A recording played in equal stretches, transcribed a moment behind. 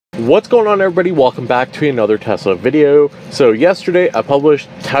What's going on, everybody? Welcome back to another Tesla video. So yesterday I published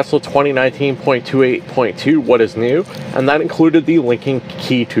Tesla 2019.28.2 what is new, and that included the linking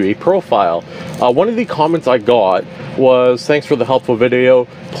key to a profile. One of the comments I got was, thanks for the helpful video,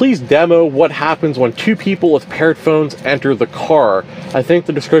 please demo what happens when two people with paired phones enter the car. I think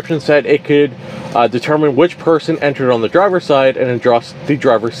the description said it could determine which person entered on the driver's side and adjust the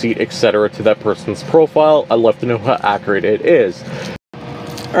driver's seat, etc. to that person's profile. I'd love to know how accurate it is.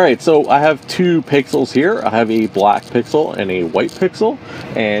 Alright, so I have two pixels here. I have a black pixel and a white pixel,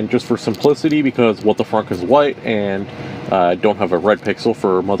 and just for simplicity, because what the frunk is white and don't have a red pixel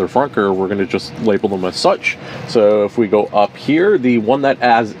for mother frunker, we're going to just label them as such. So if we go up here, the one that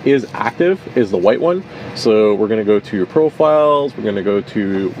is active is the white one. So we're going to go to your profiles, we're going to go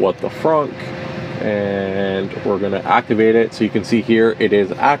to what the frunk, and we're going to activate it. So you can see here it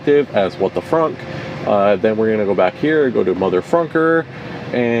is active as what the frunk. Then we're going to go back here, go to mother frunker,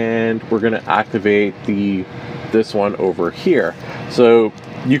 and we're going to activate this one over here. So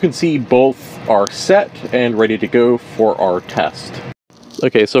you can see both are set and ready to go for our test.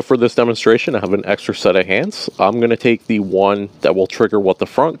 Okay, so for this demonstration I have an extra set of hands. I'm going to take the one that will trigger what the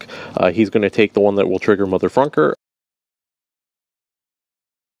frunk. He's going to take the one that will trigger mother frunker.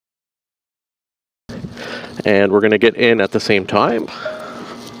 And we're going to get in at the same time.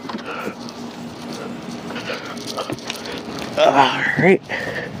 Alright,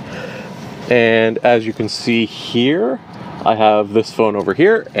 and as you can see here, I have this phone over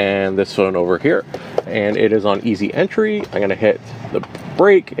here and this phone over here, and it is on easy entry. I'm going to hit the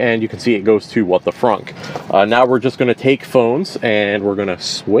brake and you can see it goes to what the frunk. Now we're just going to take phones and we're going to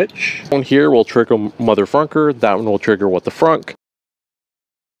switch. One here will trigger mother frunker, that one will trigger what the frunk.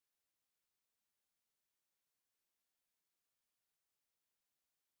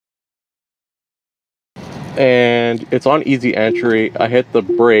 And it's on easy entry. I hit the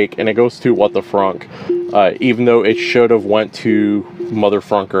brake and it goes to what the frunk, even though it should have went to mother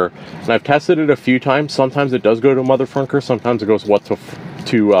frunker. And I've tested it a few times. Sometimes it does go to mother frunker, sometimes it goes to what the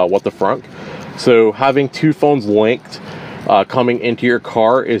frunk. So having two phones linked coming into your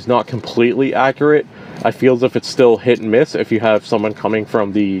car is not completely accurate. I feel as if it's still hit and miss if you have someone coming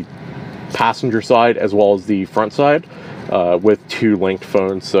from the passenger side as well as the front side with two linked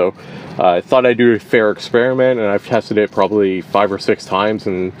phones. So I thought I'd do a fair experiment, and I've tested it probably 5 or 6 times,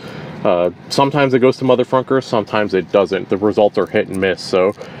 and sometimes it goes to mother frunker, sometimes it doesn't. The results are hit and miss.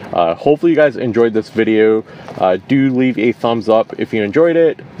 So hopefully you guys enjoyed this video. Do leave a thumbs up if you enjoyed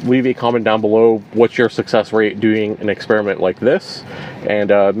it. Leave a comment down below what's your success rate doing an experiment like this,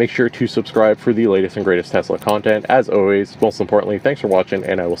 and make sure to subscribe for the latest and greatest Tesla content. As always, most importantly, thanks for watching,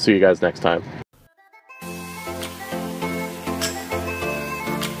 and I will see you guys next time.